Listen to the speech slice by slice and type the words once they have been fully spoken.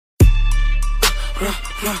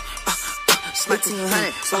It's my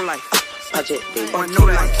 200, so like, Project, baby. I know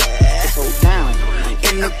that. It's so down.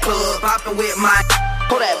 In the club, poppin' with my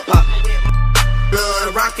Pull that pop.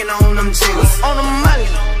 blood, rockin' on them jiggers. On the money.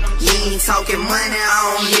 You ain't talking money, I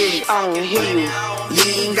don't hear it. I don't hear you.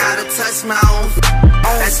 You ain't gotta touch my own.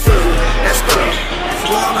 That's good, that's good.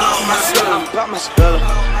 Warm out my skull. I'm about my skull.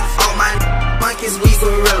 All my monkeys, we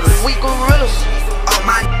gorillas. We gorillas. All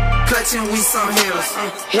my clutching, we some hitters.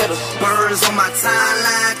 Hitters. Birds on my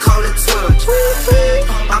timeline, call it Twitter.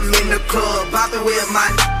 I'm in the club, poppin' with my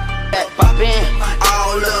That poppin'.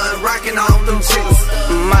 all love, rockin' on them chicks.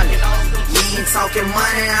 Money. You ain't talking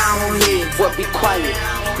money, I don't hear it. What be quiet?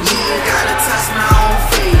 You ain't gotta touch my own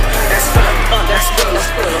feet. That's good, that's good,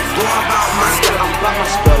 that's good. Go about my skull. I'm about my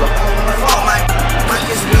skull. All my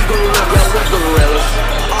monkeys, we gorillas. Yeah, we gorillas.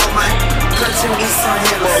 All my clutching, we some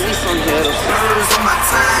hitters. Boy, we some hitters. Birds on my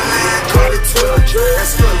timeline, call it Twitter.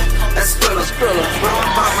 That's good, that's good. Go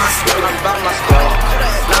about my skull. I'm about my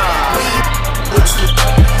skull.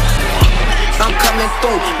 I'm coming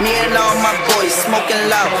through, me and all my boys smoking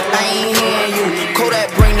loud. I ain't hearing you.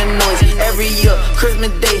 Kodak bring the noise. Every year,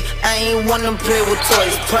 Christmas Day, I ain't wanna play with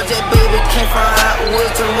toys. Project baby came from Hot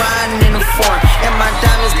Wheels to riding in the foreign. And my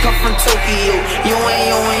diamonds come from Tokyo.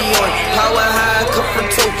 Yoin. Power high come from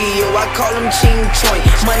Tokyo. I call them Ching Choi.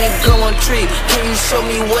 Money growing tree. Can you show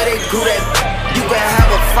me where they grew that? You better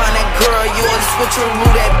have a fine that girl. You a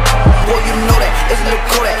switcheroo that. Boy, you know that. It's Lil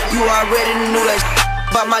Kodak. You already knew that.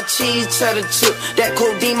 Buy my cheese, cheddar chip, that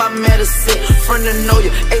codeine, my medicine. Friend to know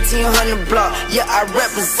you, 1800 block, yeah, I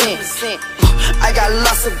represent. I got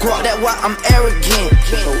lots of guap, that's why I'm arrogant.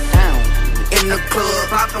 In the club,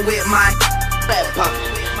 poppin' with my Fat pop.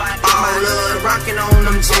 all love, rockin' on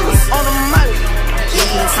them jiggers. On the money. You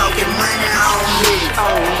ain't talking money, I don't hear it.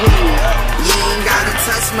 I don't hear you. You ain't gotta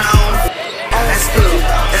touch my own. That's good,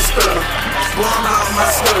 that's good. Warm out my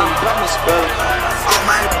skull. About my skull. All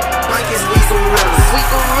my monkeys, we gorillas. We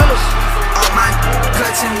gorillas. All my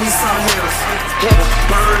clutching, we some hitters. Hitters.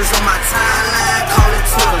 Birds on my timeline, call it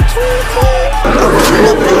Twitter.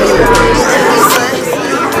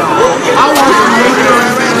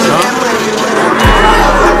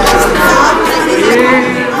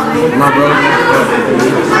 My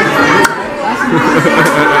bro.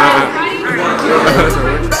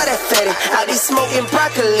 I be smoking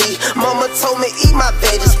broccoli. Mama told me eat my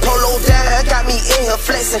veggies. Polo down, got me in here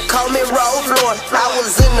flexing. Call me Rolls Royce. I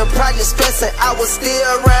was in the project stressing. I was still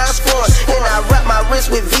around scoring. And I wrap my wrist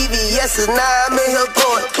with VVS's. Now I'm in here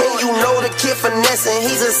going. And you know the kid finessing.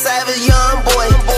 He's a savage young boy.